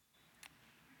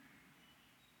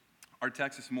Our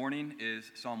text this morning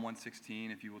is Psalm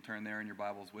 116, if you will turn there in your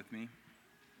Bibles with me.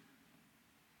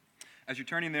 As you're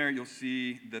turning there, you'll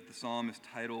see that the psalm is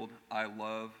titled, I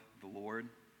Love the Lord.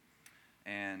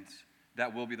 And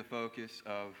that will be the focus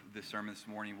of this sermon this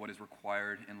morning, what is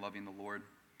required in loving the Lord.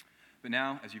 But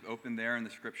now, as you've opened there in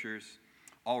the scriptures,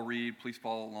 I'll read, please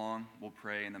follow along, we'll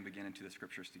pray, and then begin into the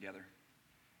scriptures together.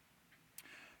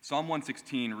 Psalm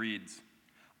 116 reads,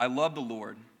 I love the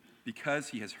Lord, because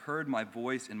he has heard my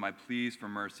voice and my pleas for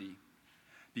mercy,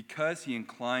 because he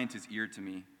inclines his ear to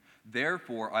me.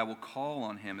 Therefore I will call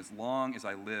on him as long as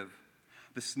I live.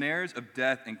 The snares of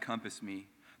death encompassed me.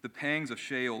 The pangs of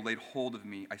Sheol laid hold of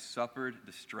me. I suffered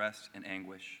distress and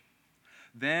anguish.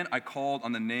 Then I called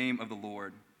on the name of the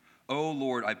Lord. O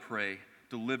Lord, I pray,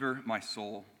 deliver my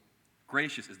soul.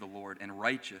 Gracious is the Lord and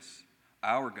righteous.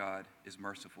 Our God is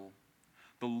merciful.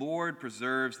 The Lord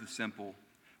preserves the simple.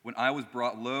 When I was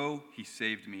brought low, he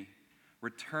saved me.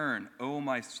 Return, O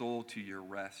my soul, to your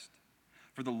rest.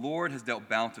 For the Lord has dealt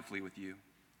bountifully with you.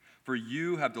 For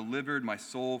you have delivered my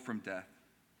soul from death,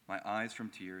 my eyes from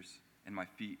tears, and my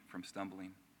feet from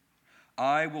stumbling.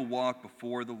 I will walk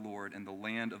before the Lord in the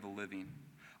land of the living.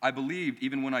 I believed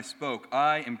even when I spoke,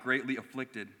 I am greatly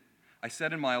afflicted. I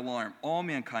said in my alarm, all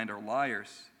mankind are liars.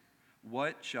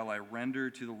 What shall I render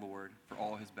to the Lord for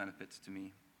all his benefits to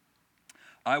me?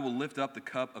 I will lift up the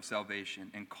cup of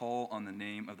salvation and call on the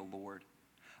name of the Lord.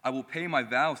 I will pay my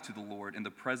vows to the Lord in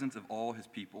the presence of all his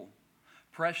people.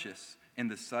 Precious in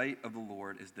the sight of the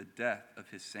Lord is the death of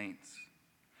his saints.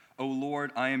 O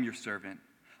Lord, I am your servant.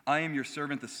 I am your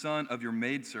servant, the son of your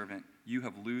maidservant. You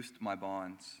have loosed my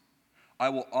bonds. I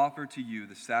will offer to you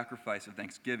the sacrifice of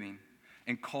thanksgiving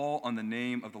and call on the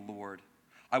name of the Lord.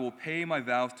 I will pay my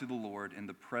vows to the Lord in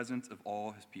the presence of all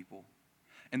his people.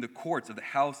 In the courts of the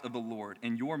house of the Lord,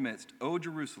 in your midst, O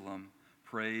Jerusalem,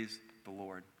 praise the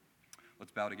Lord.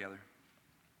 Let's bow together.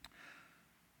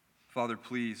 Father,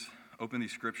 please open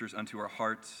these scriptures unto our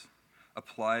hearts,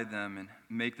 apply them, and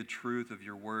make the truth of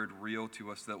your word real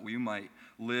to us, that we might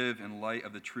live in light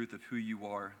of the truth of who you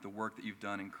are, the work that you've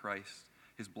done in Christ,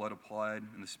 his blood applied,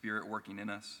 and the Spirit working in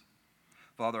us.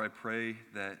 Father, I pray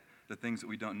that the things that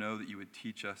we don't know, that you would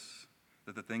teach us,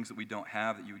 that the things that we don't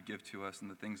have, that you would give to us, and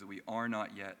the things that we are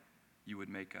not yet, you would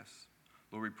make us.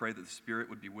 Lord, we pray that the Spirit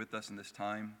would be with us in this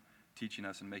time, teaching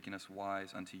us and making us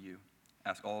wise unto you.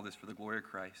 Ask all this for the glory of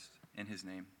Christ. In his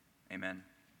name, amen.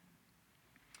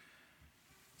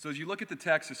 So as you look at the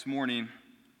text this morning,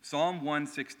 Psalm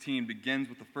 116 begins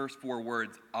with the first four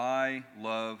words, I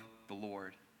love the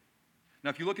Lord.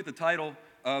 Now, if you look at the title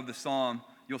of the psalm,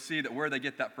 you'll see that where they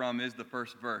get that from is the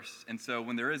first verse. And so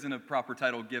when there isn't a proper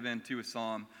title given to a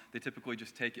psalm, they typically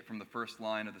just take it from the first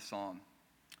line of the psalm.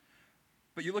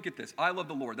 But you look at this, I love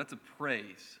the Lord. That's a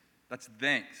praise. That's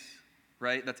thanks,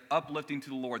 right? That's uplifting to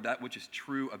the Lord that which is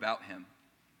true about him.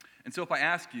 And so if I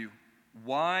ask you,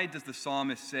 why does the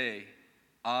psalmist say,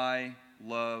 I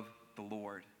love the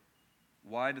Lord?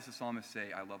 Why does the psalmist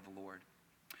say, I love the Lord?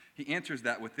 He answers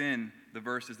that within the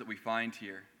verses that we find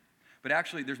here. But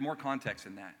actually, there's more context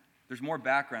in that. There's more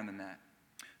background than that.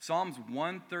 Psalms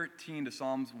 113 to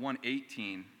Psalms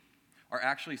 118 are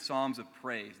actually psalms of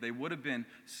praise. They would have been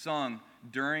sung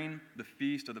during the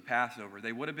feast of the Passover.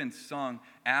 They would have been sung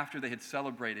after they had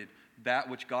celebrated that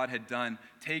which God had done,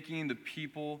 taking the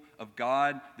people of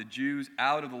God, the Jews,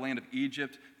 out of the land of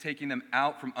Egypt, taking them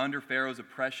out from under Pharaoh's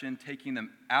oppression, taking them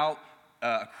out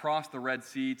across the Red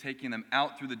Sea, taking them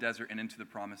out through the desert and into the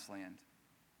Promised Land.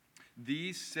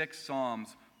 These 6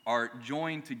 psalms are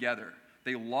joined together.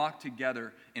 They lock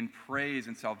together in praise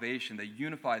and salvation. They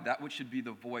unify that which should be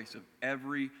the voice of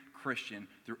every Christian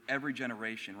through every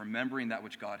generation, remembering that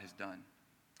which God has done.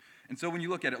 And so when you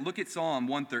look at it, look at Psalm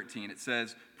 113. It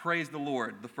says, praise the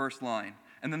Lord, the first line.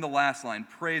 And then the last line,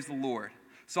 praise the Lord.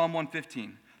 Psalm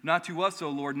 115, not to us, O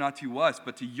Lord, not to us,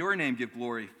 but to your name give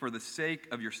glory for the sake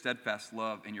of your steadfast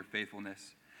love and your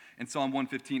faithfulness. And Psalm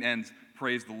 115 ends,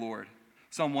 praise the Lord.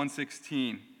 Psalm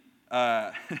 116,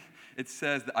 it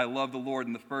says that I love the Lord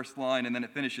in the first line, and then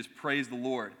it finishes, praise the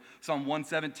Lord. Psalm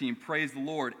 117, praise the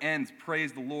Lord, ends,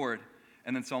 praise the Lord.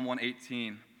 And then Psalm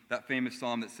 118, that famous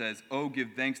psalm that says, oh,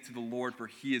 give thanks to the Lord, for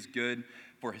he is good,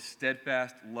 for his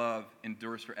steadfast love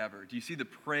endures forever. Do you see the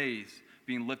praise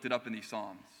being lifted up in these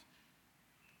psalms?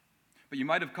 But you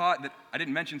might have caught that I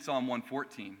didn't mention Psalm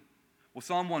 114. Well,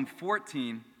 Psalm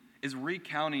 114 is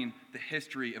recounting the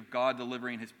history of God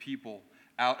delivering his people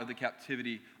out of the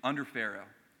captivity under Pharaoh.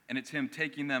 And it's him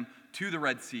taking them to the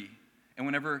Red Sea. And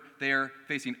whenever they are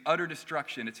facing utter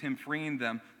destruction, it's him freeing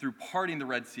them through parting the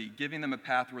Red Sea, giving them a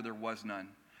path where there was none,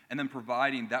 and then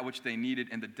providing that which they needed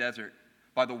in the desert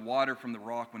by the water from the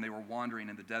rock when they were wandering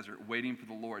in the desert, waiting for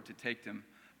the Lord to take them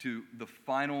to the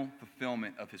final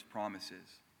fulfillment of his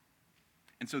promises.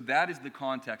 And so that is the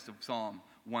context of Psalm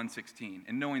 116.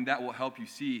 And knowing that will help you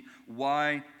see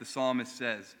why the psalmist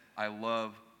says, I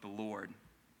love the Lord.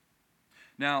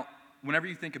 Now, whenever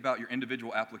you think about your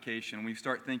individual application, when you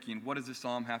start thinking, what does this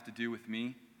psalm have to do with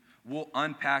me? We'll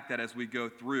unpack that as we go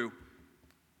through.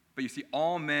 But you see,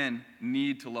 all men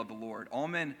need to love the Lord. All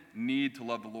men need to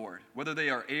love the Lord. Whether they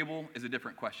are able is a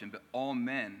different question, but all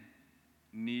men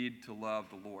need to love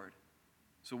the Lord.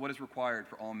 So what is required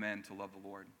for all men to love the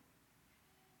Lord?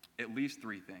 At least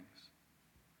three things.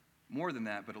 More than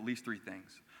that, but at least three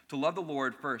things. To love the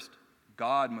Lord, first,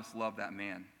 God must love that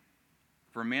man.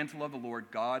 For a man to love the Lord,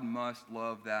 God must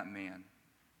love that man.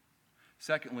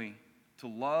 Secondly, to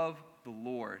love the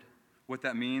Lord, what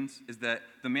that means is that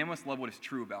the man must love what is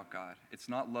true about God. It's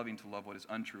not loving to love what is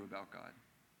untrue about God.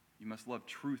 You must love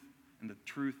truth and the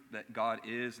truth that God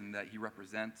is and that he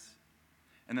represents.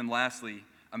 And then lastly,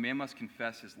 a man must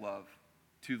confess his love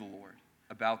to the Lord,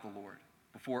 about the Lord,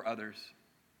 before others,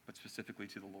 but specifically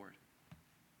to the Lord.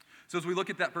 So as we look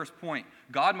at that first point,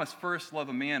 God must first love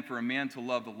a man for a man to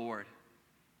love the Lord.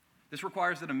 This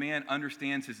requires that a man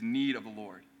understands his need of the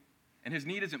Lord. And his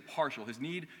need isn't partial. His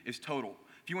need is total.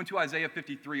 If you went to Isaiah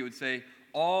 53, it would say,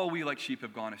 all we like sheep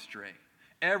have gone astray.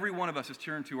 Every one of us has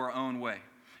turned to our own way.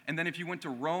 And then if you went to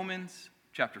Romans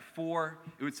chapter 4,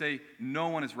 it would say, no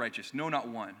one is righteous. No, not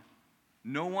one.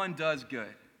 No one does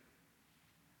good.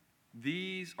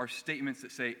 These are statements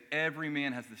that say every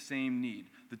man has the same need,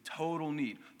 the total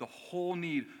need, the whole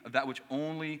need of that which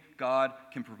only God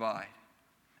can provide.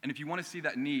 And if you want to see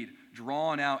that need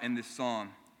drawn out in this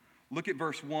psalm, look at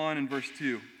verse 1 and verse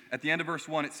 2. At the end of verse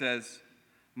 1, it says,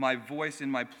 my voice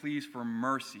and my pleas for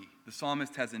mercy. The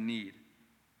psalmist has a need.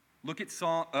 Look at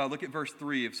verse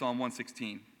 3 of Psalm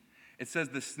 116. It says,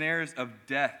 the snares of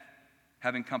death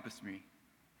have encompassed me,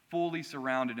 fully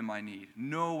surrounded in my need.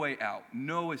 No way out,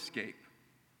 no escape.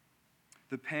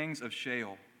 The pangs of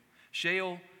Sheol.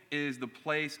 Sheol is the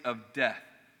place of death,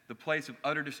 the place of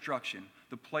utter destruction,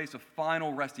 the place of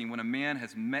final resting when a man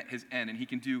has met his end and he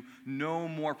can do no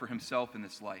more for himself in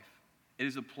this life. It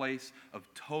is a place of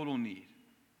total need,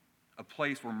 a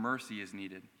place where mercy is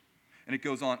needed. And it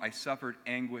goes on, I suffered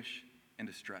anguish and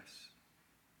distress.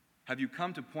 Have you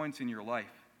come to points in your life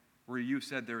where you've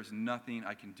said there is nothing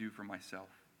I can do for myself?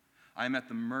 I am at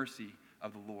the mercy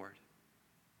of the Lord.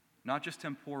 Not just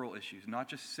temporal issues, not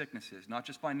just sicknesses, not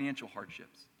just financial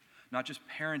hardships, not just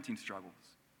parenting struggles.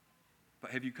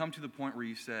 But have you come to the point where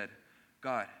you said,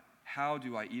 God, how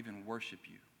do I even worship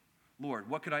you? Lord,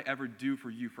 what could I ever do for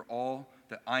you for all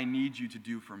that I need you to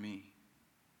do for me?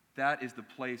 That is the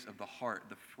place of the heart,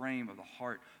 the frame of the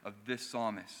heart of this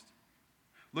psalmist.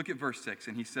 Look at verse 6,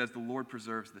 and he says, the Lord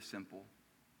preserves the simple.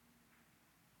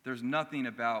 There's nothing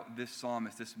about this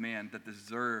psalmist, this man, that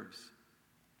deserves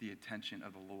the attention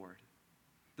of the Lord.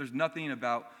 There's nothing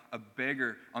about a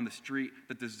beggar on the street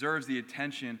that deserves the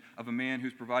attention of a man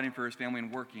who's providing for his family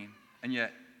and working. And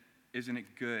yet, isn't it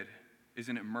good?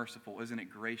 Isn't it merciful? Isn't it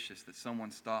gracious that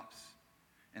someone stops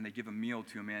and they give a meal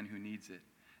to a man who needs it?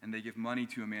 And they give money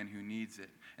to a man who needs it?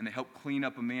 And they help clean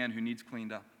up a man who needs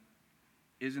cleaned up?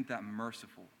 Isn't that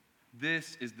merciful?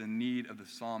 This is the need of the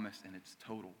psalmist, and it's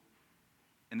total.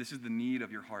 And this is the need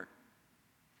of your heart.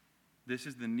 This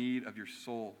is the need of your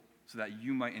soul, so that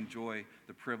you might enjoy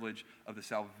the privilege of the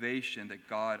salvation that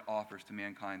God offers to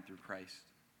mankind through Christ.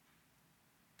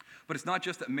 But it's not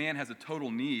just that man has a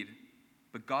total need,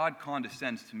 but God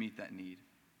condescends to meet that need.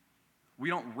 We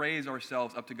don't raise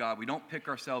ourselves up to God. We don't pick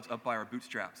ourselves up by our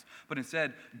bootstraps. But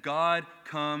instead, God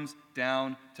comes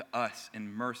down to us in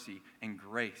mercy and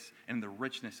grace and in the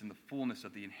richness and the fullness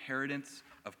of the inheritance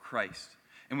of Christ.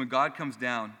 And when God comes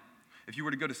down, if you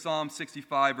were to go to Psalm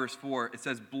 65, verse 4, it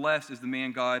says, blessed is the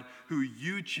man, God, who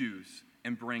you choose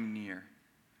and bring near.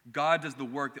 God does the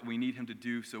work that we need him to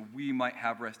do so we might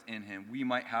have rest in him. We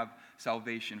might have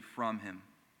salvation from him.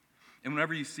 And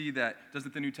whenever you see that,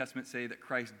 doesn't the New Testament say that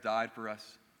Christ died for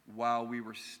us while we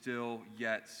were still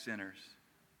yet sinners?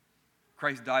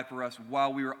 Christ died for us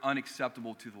while we were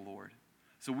unacceptable to the Lord,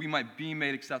 so we might be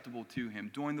made acceptable to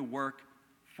him, doing the work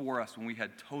for us when we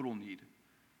had total need.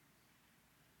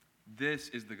 This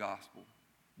is the gospel.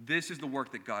 This is the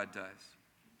work that God does.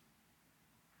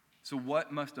 So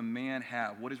what must a man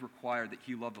have? What is required that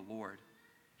he love the Lord?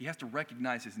 He has to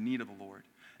recognize his need of the Lord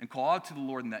and call out to the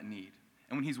Lord in that need.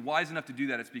 And when he's wise enough to do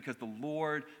that, it's because the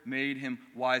Lord made him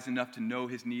wise enough to know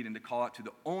his need and to call out to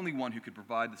the only one who could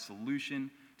provide the solution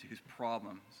to his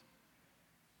problems.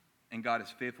 And God is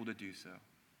faithful to do so.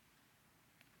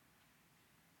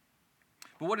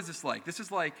 But what is this like? This is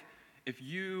like If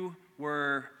you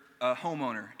were a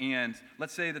homeowner, and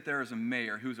let's say that there is a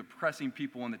mayor who's oppressing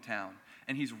people in the town,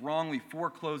 and he's wrongly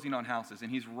foreclosing on houses,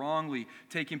 and he's wrongly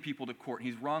taking people to court, and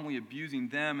he's wrongly abusing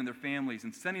them and their families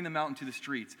and sending them out into the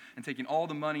streets and taking all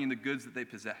the money and the goods that they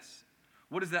possess.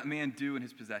 What does that man do in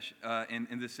his possession,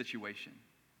 in this situation?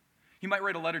 He might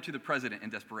write a letter to the president in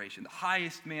desperation, the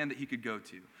highest man that he could go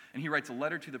to. And he writes a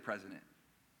letter to the president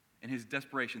in his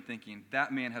desperation, thinking,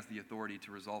 that man has the authority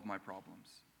to resolve my problems.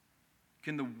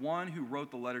 Can the one who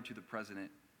wrote the letter to the president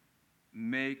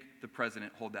make the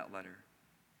president hold that letter?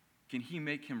 Can he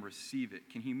make him receive it?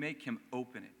 Can he make him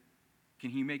open it?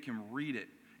 Can he make him read it?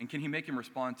 And can he make him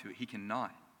respond to it? He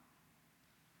cannot.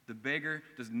 The beggar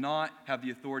does not have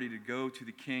the authority to go to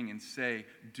the king and say,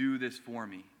 do this for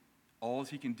me. All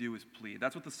he can do is plead.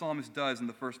 That's what the psalmist does in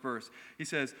the first verse. He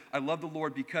says, I love the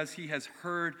Lord because he has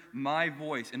heard my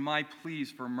voice and my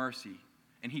pleas for mercy.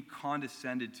 And he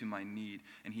condescended to my need,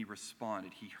 and he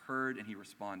responded. He heard and he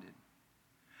responded.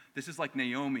 This is like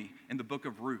Naomi in the book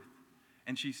of Ruth.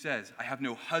 And she says, I have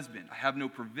no husband, I have no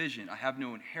provision, I have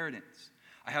no inheritance.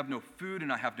 I have no food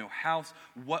and I have no house.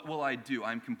 What will I do?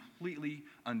 I'm completely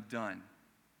undone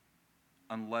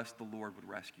unless the Lord would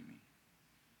rescue me.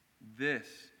 This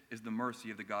is the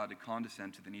mercy of the God to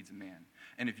condescend to the needs of man.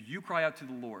 And if you cry out to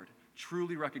the Lord,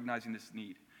 truly recognizing this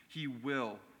need, he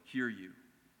will hear you.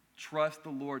 Trust the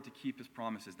Lord to keep his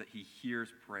promises, that he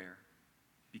hears prayer,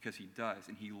 because he does,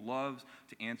 and he loves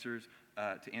to answer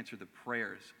the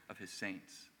prayers of his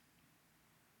saints.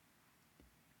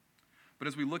 But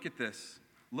as we look at this,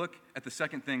 look at the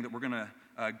second thing that we're going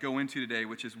to go into today,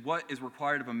 which is what is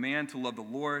required of a man to love the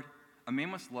Lord. A man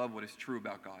must love what is true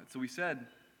about God. So we said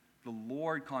the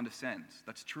Lord condescends.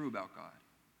 That's true about God.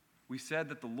 We said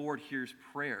that the Lord hears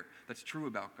prayer. That's true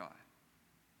about God.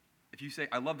 If you say,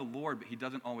 I love the Lord, but he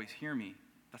doesn't always hear me,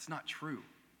 that's not true.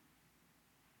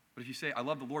 But if you say, I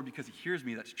love the Lord because he hears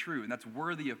me, that's true, and that's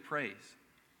worthy of praise.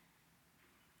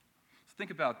 So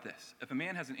think about this. If a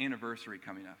man has an anniversary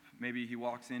coming up, maybe he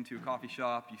walks into a coffee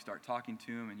shop, you start talking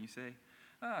to him, and you say,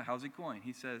 how's it going?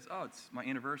 He says, it's my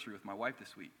anniversary with my wife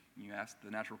this week. And you ask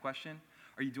the natural question,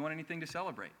 are you doing anything to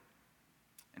celebrate?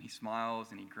 And he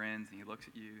smiles, and he grins, and he looks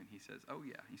at you, and he says, oh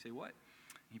yeah. And you say, what?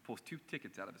 And he pulls 2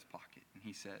 tickets out of his pocket, and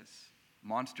he says,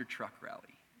 Monster Truck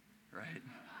Rally, right?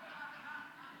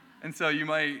 And so you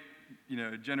might,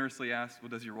 generously ask, well,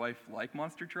 does your wife like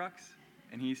monster trucks?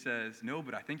 And he says, no,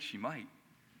 but I think she might.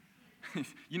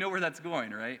 You know where that's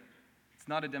going, right? It's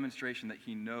not a demonstration that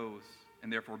he knows,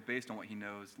 and therefore, based on what he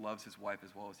knows, loves his wife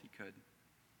as well as he could.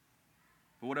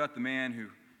 But what about the man who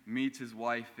meets his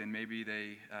wife, and maybe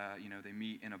they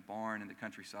meet in a barn in the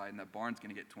countryside, and that barn's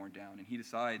going to get torn down, and he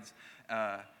decides,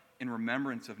 in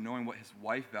remembrance of knowing what his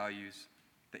wife values,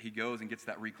 that he goes and gets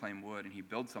that reclaimed wood and he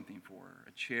builds something for her,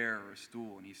 a chair or a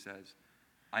stool, and he says,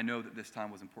 I know that this time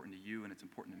was important to you and it's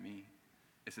important to me.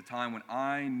 It's a time when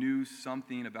I knew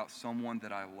something about someone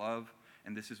that I love,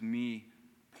 and this is me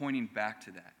pointing back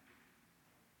to that.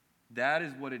 That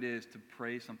is what it is to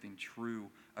praise something true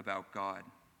about God.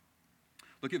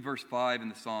 Look at verse 5 in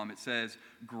the psalm. It says,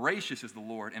 gracious is the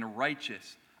Lord and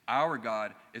righteous. Our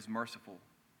God is merciful.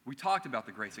 We talked about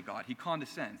the grace of God. He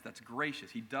condescends. That's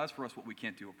gracious. He does for us what we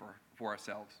can't do for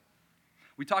ourselves.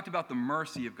 We talked about the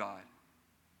mercy of God,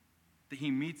 that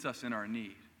he meets us in our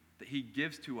need, that he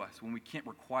gives to us when we can't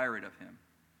require it of him.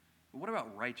 But what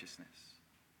about righteousness?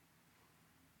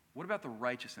 What about the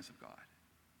righteousness of God?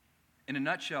 In a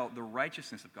nutshell, the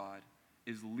righteousness of God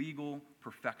is legal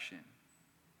perfection,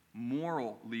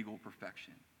 moral legal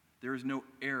perfection. There is no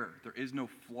error. There is no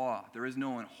flaw. There is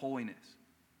no unholiness.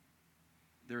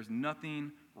 There is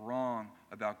nothing wrong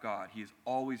about God. He is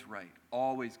always right,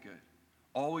 always good,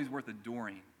 always worth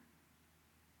adoring.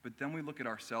 But then we look at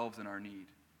ourselves and our need.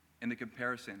 In the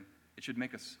comparison, it should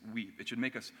make us weep. It should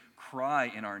make us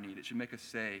cry in our need. It should make us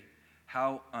say,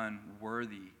 how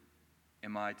unworthy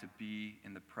am I to be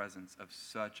in the presence of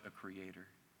such a creator?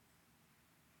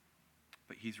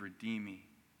 But he's redeemed me.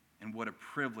 And what a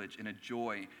privilege and a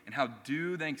joy. And how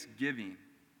due thanksgiving.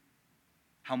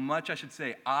 How much I should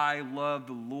say, I love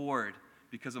the Lord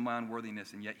because of my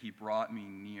unworthiness, and yet he brought me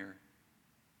near.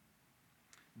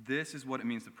 This is what it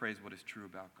means to praise what is true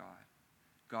about God.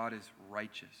 God is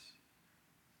righteous.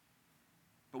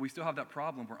 But we still have that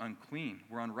problem. We're unclean.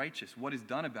 We're unrighteous. What is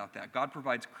done about that? God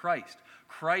provides Christ.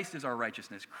 Christ is our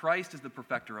righteousness. Christ is the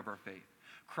perfecter of our faith.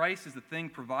 Christ is the thing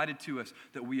provided to us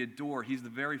that we adore. He's the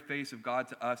very face of God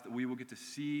to us that we will get to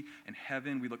see in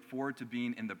heaven. We look forward to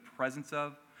being in the presence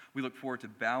of. We look forward to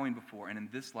bowing before. And in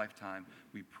this lifetime,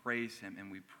 we praise him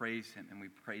and we praise him and we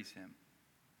praise him.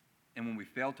 And when we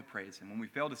fail to praise him, when we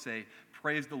fail to say,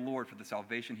 praise the Lord for the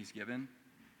salvation he's given,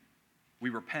 we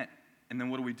repent. And then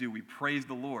what do? We praise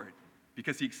the Lord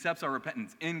because he accepts our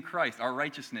repentance in Christ, our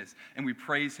righteousness, and we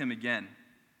praise him again.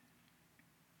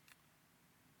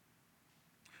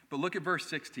 But look at verse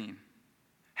 16.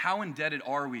 How indebted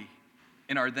are we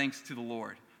in our thanks to the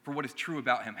Lord for what is true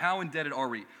about him? How indebted are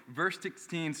we? Verse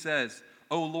 16 says,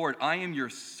 "O Lord, I am your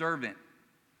servant.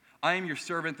 I am your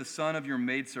servant, the son of your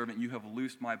maidservant. You have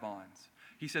loosed my bonds."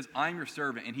 He says, "I'm your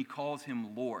servant," and he calls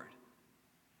him Lord.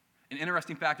 An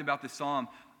interesting fact about this psalm,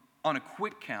 on a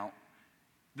quick count,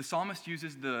 the psalmist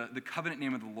uses the covenant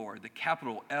name of the Lord, the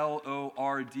capital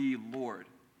L-O-R-D, Lord.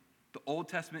 The Old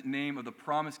Testament name of the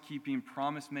promise-keeping,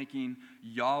 promise-making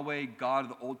Yahweh, God of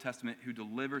the Old Testament, who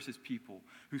delivers his people,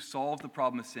 who solves the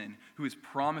problem of sin, who has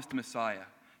promised Messiah.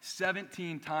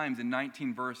 17 times in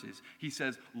 19 verses, he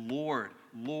says, "Lord,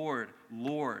 Lord,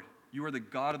 Lord, you are the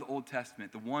God of the Old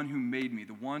Testament, the one who made me,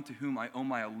 the one to whom I owe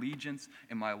my allegiance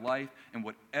and my life and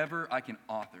whatever I can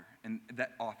offer." And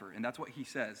that's what he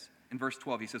says in verse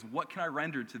 12. He says, "What can I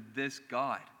render to this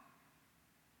God?"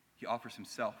 He offers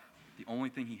himself, the only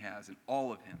thing he has, and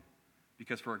all of him.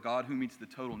 Because for a God who meets the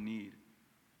total need,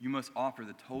 you must offer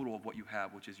the total of what you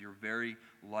have, which is your very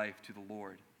life, to the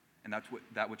Lord. And that's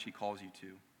that which he calls you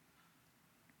to.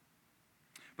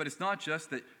 But it's not just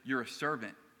that you're a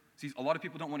servant. See, a lot of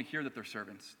people don't want to hear that they're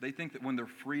servants. They think that when they're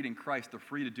freed in Christ, they're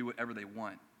free to do whatever they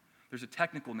want. There's a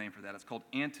technical name for that. It's called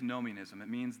antinomianism. It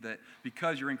means that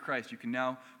because you're in Christ, you can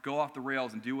now go off the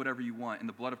rails and do whatever you want, and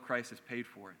the blood of Christ has paid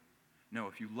for it. No,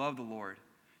 if you love the Lord,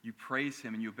 you praise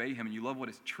him and you obey him, and you love what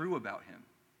is true about him.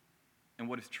 And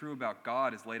what is true about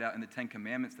God is laid out in the 10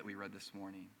 Commandments that we read this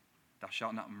morning. Thou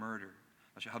shalt not murder.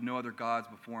 Thou shalt have no other gods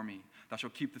before me. Thou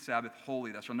shalt keep the Sabbath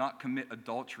holy. Thou shalt not commit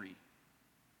adultery.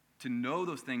 To know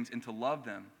those things and to love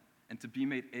them and to be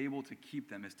made able to keep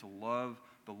them is to love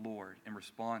the Lord in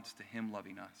response to him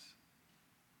loving us.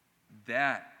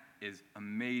 That is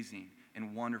amazing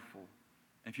and wonderful.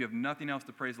 And if you have nothing else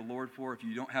to praise the Lord for, if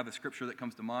you don't have a scripture that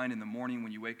comes to mind in the morning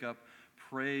when you wake up,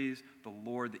 praise the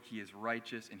Lord that he is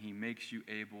righteous and he makes you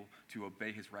able to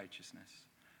obey his righteousness.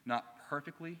 Not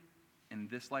perfectly in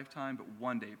this lifetime, but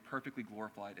one day perfectly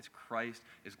glorified as Christ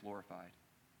is glorified.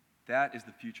 That is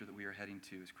the future that we are heading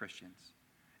to as Christians,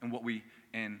 and what we,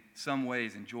 in some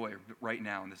ways, enjoy right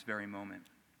now in this very moment.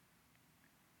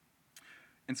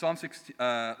 In Psalm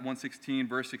 116,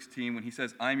 verse 16, when he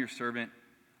says, "I'm your servant,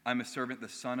 I'm a servant, the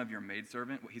son of your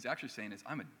maidservant," what he's actually saying is,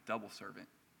 I'm a double servant.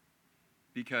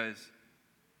 Because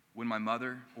when my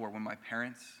mother or when my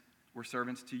parents were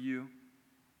servants to you,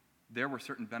 there were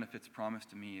certain benefits promised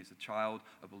to me as a child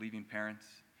of believing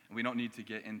parents. And we don't need to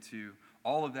get into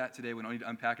all of that today. We don't need to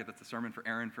unpack it. That's a sermon for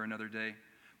Aaron for another day.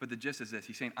 But the gist is this.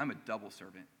 He's saying, I'm a double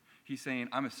servant. He's saying,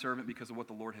 I'm a servant because of what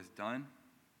the Lord has done.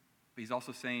 But he's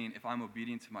also saying, if I'm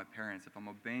obedient to my parents, if I'm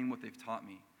obeying what they've taught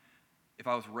me, if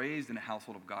I was raised in a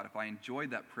household of God, if I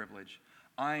enjoyed that privilege,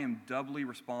 I am doubly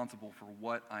responsible for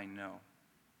what I know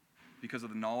because of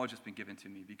the knowledge that's been given to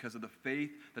me, because of the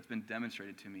faith that's been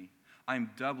demonstrated to me. I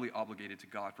am doubly obligated to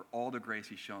God for all the grace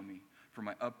he's shown me, for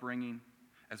my upbringing,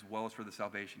 as well as for the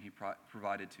salvation he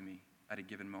provided to me at a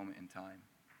given moment in time.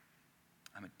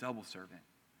 I'm a double servant.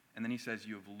 And then he says,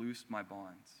 you have loosed my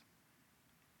bonds.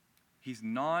 He's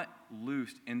not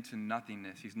loosed into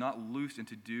nothingness. He's not loosed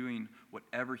into doing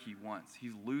whatever he wants.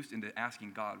 He's loosed into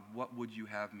asking God, what would you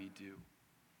have me do?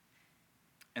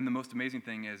 And the most amazing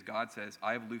thing is God says,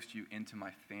 I have loosed you into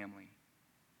my family.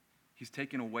 He's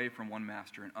taken away from one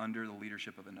master and under the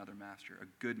leadership of another master, a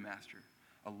good master,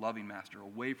 a loving master,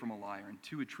 away from a liar and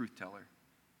to a truth teller.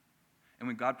 And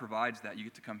when God provides that, you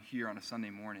get to come here on a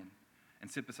Sunday morning and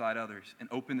sit beside others and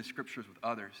open the scriptures with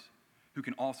others who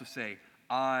can also say,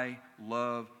 I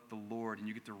love the Lord. And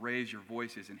you get to raise your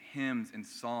voices in hymns and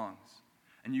songs.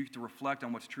 And you get to reflect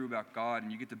on what's true about God.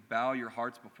 And you get to bow your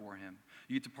hearts before him.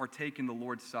 You get to partake in the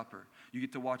Lord's Supper. You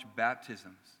get to watch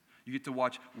baptisms. You get to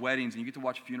watch weddings. And you get to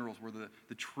watch funerals where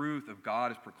the truth of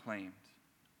God is proclaimed.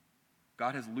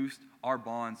 God has loosed our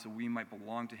bonds so we might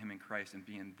belong to him in Christ and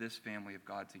be in this family of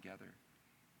God together.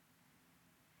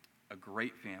 A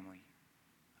great family.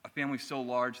 A family so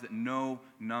large that no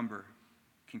number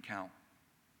can count.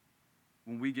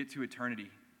 When we get to eternity,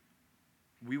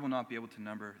 we will not be able to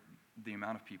number the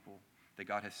amount of people that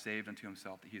God has saved unto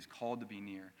himself, that he has called to be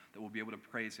near, that will be able to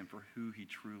praise him for who he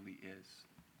truly is.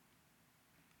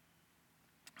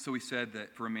 So we said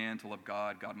that for a man to love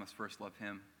God, God must first love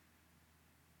him.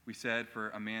 We said for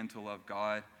a man to love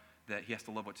God, that he has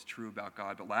to love what's true about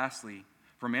God. But lastly,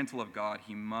 for a man to love God,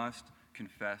 he must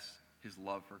confess his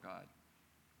love for God.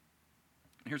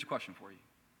 And here's a question for you.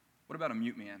 What about a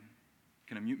mute man?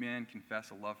 Can a mute man confess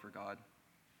a love for God?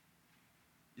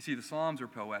 You see, the Psalms are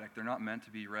poetic. They're not meant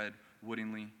to be read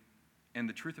wittingly. And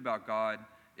the truth about God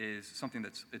is something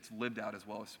it's lived out as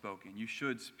well as spoken. You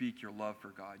should speak your love for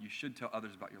God. You should tell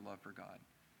others about your love for God.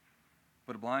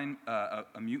 But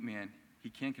a mute man, he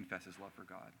can confess his love for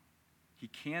God. He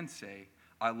can say,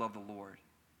 I love the Lord,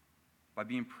 by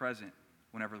being present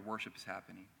whenever the worship is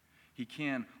happening. He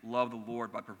can love the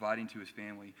Lord by providing to his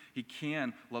family. He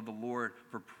can love the Lord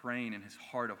for praying in his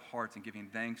heart of hearts and giving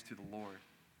thanks to the Lord.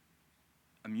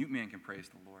 A mute man can praise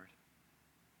the Lord.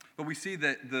 But we see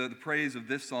that the praise of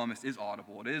this psalmist is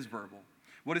audible. It is verbal.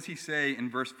 What does he say in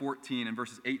verse 14 and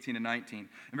verses 18 and 19?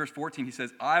 In verse 14, he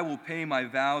says, I will pay my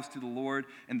vows to the Lord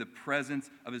in the presence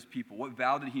of his people. What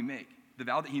vow did he make? The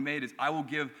vow that he made is, I will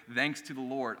give thanks to the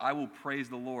Lord. I will praise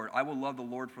the Lord. I will love the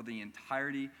Lord for the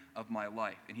entirety of my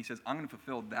life. And he says, I'm going to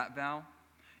fulfill that vow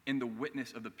in the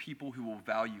witness of the people who will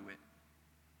value it.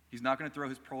 He's not going to throw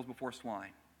his pearls before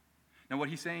swine. Now, what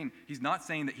he's saying, he's not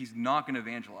saying that he's not going to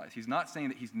evangelize. He's not saying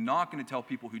that he's not going to tell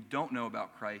people who don't know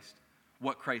about Christ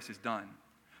what Christ has done.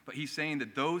 But he's saying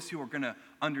that those who are going to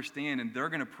understand and they're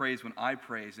going to praise when I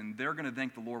praise and they're going to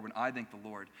thank the Lord when I thank the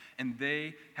Lord, and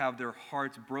they have their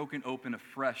hearts broken open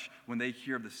afresh when they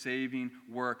hear of the saving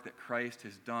work that Christ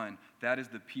has done, that is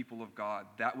the people of God,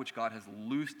 that which God has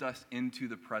loosed us into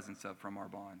the presence of from our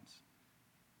bonds.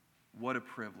 What a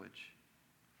privilege.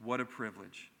 What a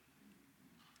privilege.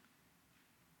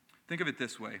 Think of it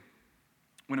this way.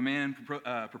 When a man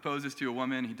proposes to a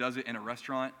woman, he does it in a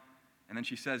restaurant, and then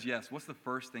she says yes. What's the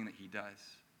first thing that he does?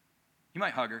 He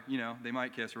might hug her, they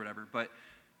might kiss or whatever, but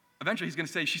eventually he's going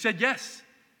to say, she said yes.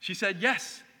 She said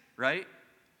yes, right?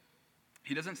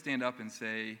 He doesn't stand up and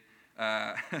say,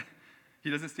 I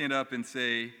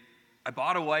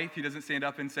bought a wife. He doesn't stand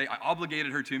up and say, I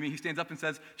obligated her to me. He stands up and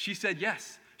says, she said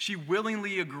yes. She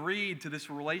willingly agreed to this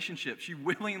relationship. She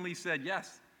willingly said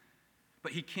yes.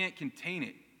 But he can't contain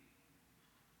it.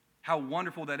 How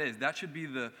wonderful that is. That should be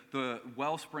the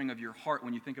wellspring of your heart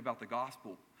when you think about the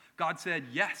gospel. God said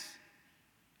yes.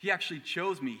 He actually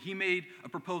chose me. He made a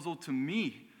proposal to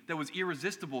me that was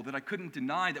irresistible, that I couldn't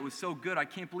deny, that was so good, I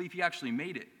can't believe he actually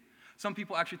made it. Some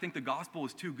people actually think the gospel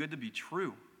is too good to be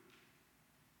true.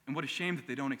 And what a shame that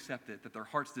they don't accept it, that their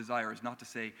heart's desire is not to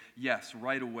say yes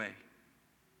right away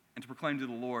and to proclaim to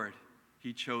the Lord,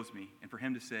 he chose me. And for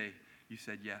him to say, you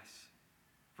said yes.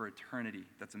 For eternity.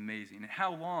 That's amazing. And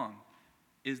how long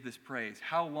is this praise?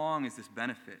 How long is this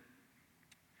benefit?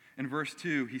 In verse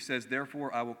 2, he says,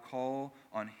 therefore I will call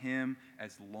on him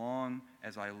as long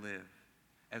as I live.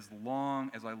 As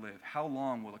long as I live. How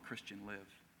long will a Christian live?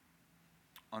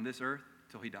 On this earth,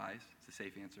 till he dies. It's a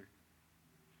safe answer.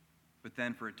 But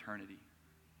then for eternity.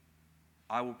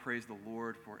 I will praise the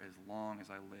Lord for as long as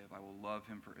I live. I will love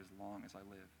him for as long as I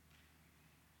live.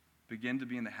 Begin to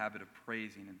be in the habit of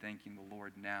praising and thanking the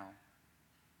Lord now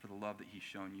for the love that he's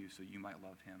shown you so you might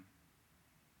love him.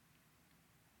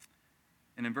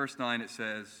 And in verse 9 it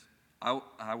says, I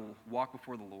will walk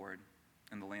before the Lord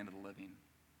in the land of the living.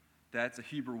 That's a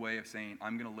Hebrew way of saying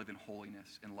I'm going to live in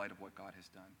holiness in light of what God has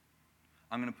done.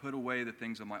 I'm going to put away the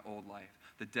things of my old life,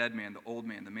 the dead man, the old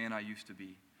man, the man I used to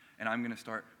be. And I'm going to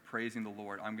start praising the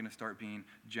Lord. I'm going to start being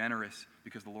generous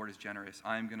because the Lord is generous.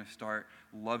 I'm going to start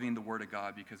loving the Word of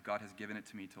God because God has given it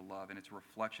to me to love, and it's a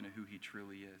reflection of who he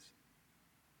truly is.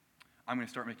 I'm going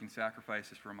to start making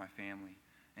sacrifices for my family,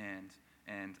 and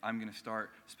I'm going to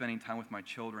start spending time with my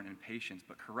children in patience,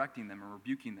 but correcting them and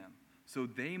rebuking them so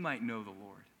they might know the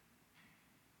Lord.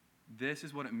 This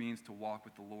is what it means to walk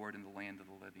with the Lord in the land of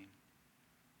the living.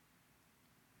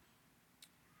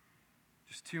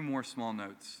 Just two more small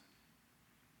notes.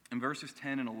 In verses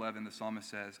 10 and 11, the psalmist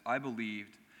says, I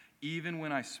believed even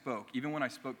when I spoke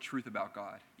truth about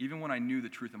God, even when I knew the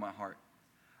truth in my heart,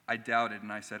 I doubted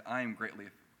and I said, I am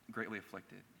greatly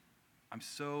afflicted. I'm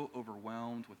so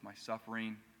overwhelmed with my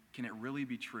suffering. Can it really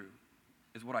be true?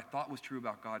 Is what I thought was true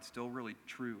about God still really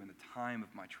true in the time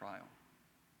of my trial?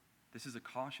 This is a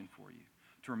caution for you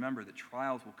to remember that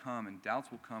trials will come and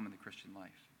doubts will come in the Christian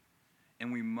life.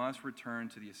 And we must return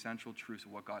to the essential truths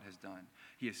of what God has done.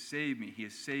 He has saved me. He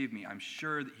has saved me. I'm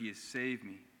sure that he has saved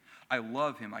me. I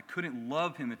love him. I couldn't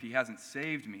love him if he hasn't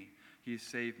saved me. He has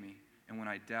saved me. And when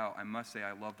I doubt, I must say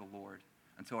I love the Lord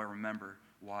until I remember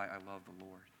why I love the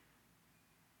Lord.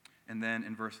 And then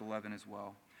in verse 11 as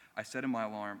well, I said in my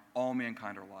alarm, all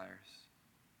mankind are liars.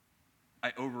 I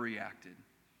overreacted.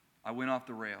 I went off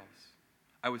the rails.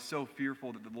 I was so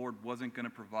fearful that the Lord wasn't going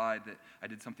to provide that I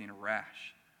did something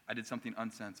rash. I did something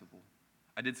unsensible.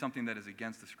 I did something that is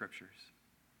against the scriptures.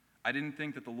 I didn't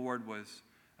think that the Lord was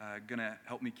going to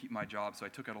help me keep my job, so I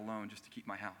took out a loan just to keep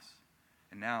my house.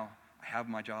 And now I have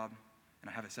my job and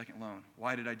I have a second loan.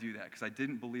 Why did I do that? Because I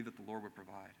didn't believe that the Lord would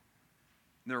provide.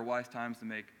 And there are wise times to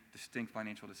make distinct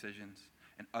financial decisions,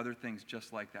 and other things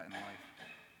just like that in life.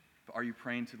 But are you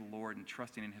praying to the Lord and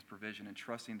trusting in his provision and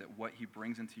trusting that what he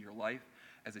brings into your life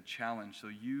as a challenge so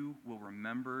you will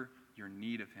remember your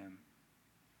need of him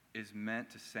is meant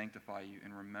to sanctify you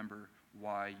and remember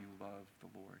why you love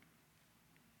the Lord?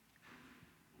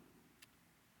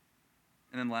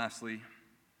 And then lastly,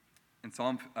 in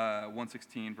Psalm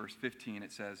 116, verse 15,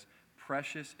 it says,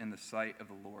 "Precious in the sight of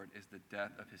the Lord is the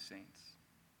death of his saints."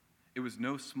 It was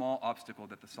no small obstacle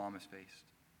that the psalmist faced.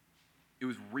 It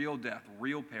was real death,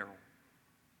 real peril,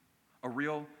 a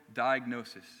real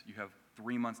diagnosis. You have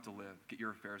 3 months to live. Get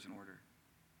your affairs in order.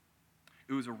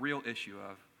 It was a real issue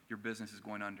of your business is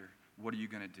going under. What are you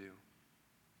going to do?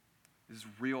 This is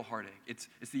real heartache. It's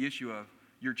the issue of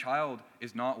your child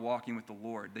is not walking with the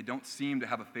Lord. They don't seem to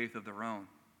have a faith of their own.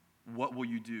 What will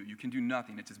you do? You can do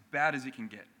nothing. It's as bad as it can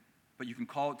get. But you can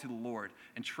call it to the Lord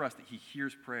and trust that he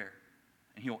hears prayer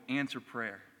and he'll answer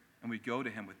prayer. And we go to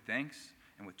him with thanks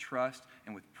and with trust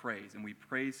and with praise. And we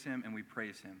praise him and we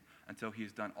praise him until he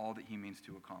has done all that he means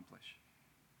to accomplish.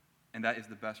 And that is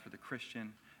the best for the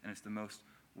Christian, and it's the most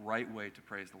right way to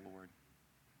praise the Lord.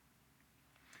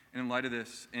 And in light of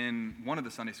this, in one of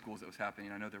the Sunday schools that was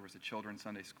happening, I know there was a children's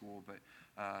Sunday school, but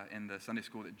in the Sunday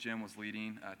school that Jim was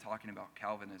leading, talking about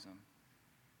Calvinism.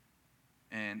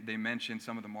 And they mentioned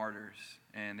some of the martyrs,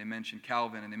 and they mentioned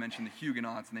Calvin, and they mentioned the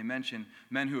Huguenots, and they mentioned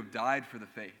men who have died for the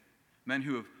faith, men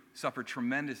who have suffered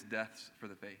tremendous deaths for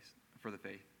the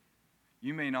faith.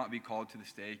 You may not be called to the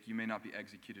stake, you may not be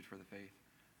executed for the faith,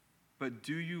 but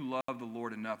do you love the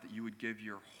Lord enough that you would give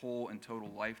your whole and total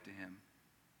life to him?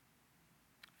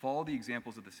 Follow the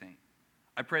examples of the saint.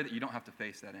 I pray that you don't have to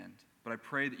face that end, but I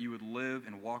pray that you would live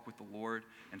and walk with the Lord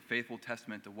in faithful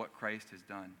testament to what Christ has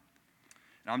done.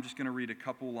 And I'm just going to read a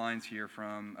couple lines here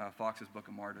from Fox's Book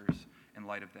of Martyrs in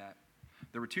light of that.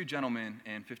 There were two gentlemen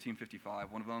in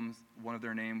 1555. One of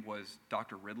their name was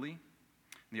Dr. Ridley,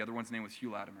 and the other one's name was Hugh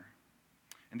Latimer.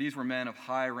 And these were men of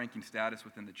high-ranking status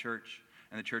within the church.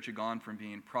 And the church had gone from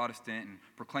being Protestant and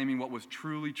proclaiming what was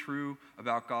truly true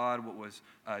about God, what was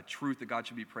truth that God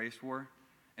should be praised for,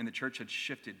 and the church had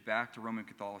shifted back to Roman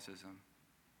Catholicism.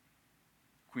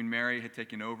 Queen Mary had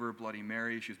taken over Bloody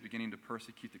Mary. She was beginning to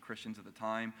persecute the Christians of the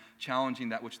time, challenging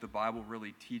that which the Bible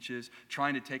really teaches,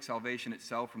 trying to take salvation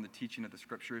itself from the teaching of the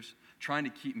Scriptures, trying to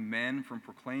keep men from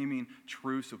proclaiming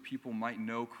truth so people might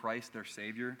know Christ, their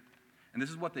Savior. And this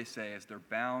is what they say as they're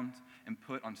bound and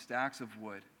put on stacks of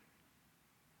wood,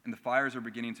 and the fires are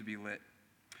beginning to be lit.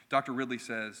 Dr. Ridley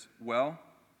says, "Well,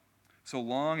 so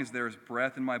long as there is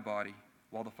breath in my body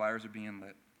while the fires are being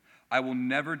lit, I will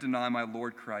never deny my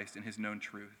Lord Christ and his known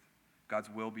truth. God's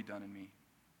will be done in me."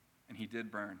 And he did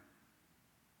burn.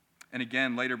 And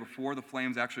again, later, before the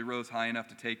flames actually rose high enough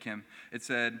to take him, it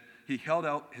said, he held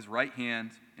out his right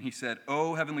hand and he said,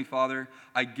 "O Heavenly Father,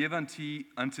 I give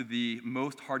unto thee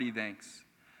most hearty thanks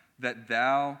that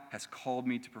thou hast called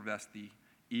me to profess thee,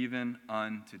 even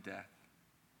unto death."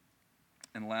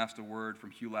 And last, a word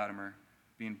from Hugh Latimer,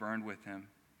 being burned with him.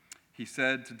 He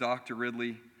said to Dr.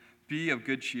 Ridley, "Be of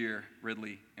good cheer,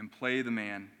 Ridley, and play the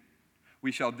man.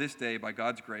 We shall this day, by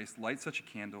God's grace, light such a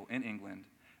candle in England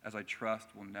as I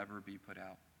trust will never be put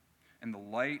out. And the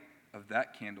light of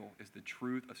that candle is the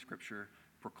truth of Scripture,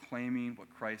 proclaiming what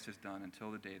Christ has done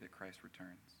until the day that Christ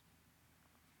returns."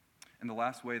 And the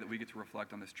last way that we get to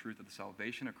reflect on this truth of the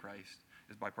salvation of Christ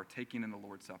is by partaking in the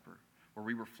Lord's Supper, where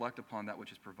we reflect upon that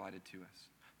which is provided to us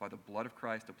by the blood of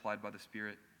Christ applied by the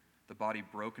Spirit, the body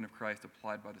broken of Christ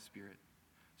applied by the Spirit,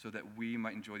 so that we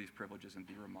might enjoy these privileges and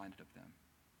be reminded of them.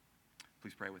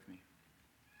 Please pray with me.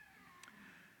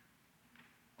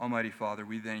 Almighty Father,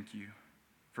 we thank you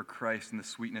for Christ and the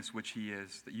sweetness which he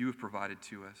is, that you have provided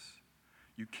to us.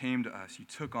 You came to us, you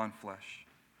took on flesh.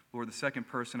 Lord, the second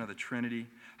person of the Trinity,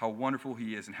 how wonderful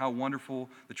he is, and how wonderful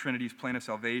the Trinity's plan of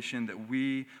salvation, that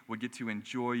we would get to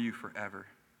enjoy you forever.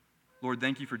 Lord,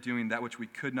 thank you for doing that which we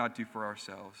could not do for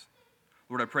ourselves.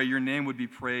 Lord, I pray your name would be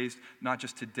praised, not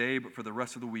just today, but for the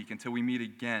rest of the week, until we meet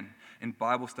again in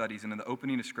Bible studies and in the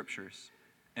opening of Scriptures.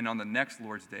 And on the next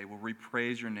Lord's Day, we'll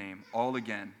repraise your name all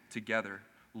again, together,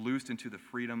 loosed into the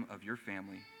freedom of your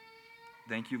family.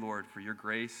 Thank you, Lord, for your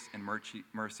grace and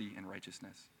mercy and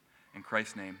righteousness. In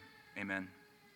Christ's name, amen.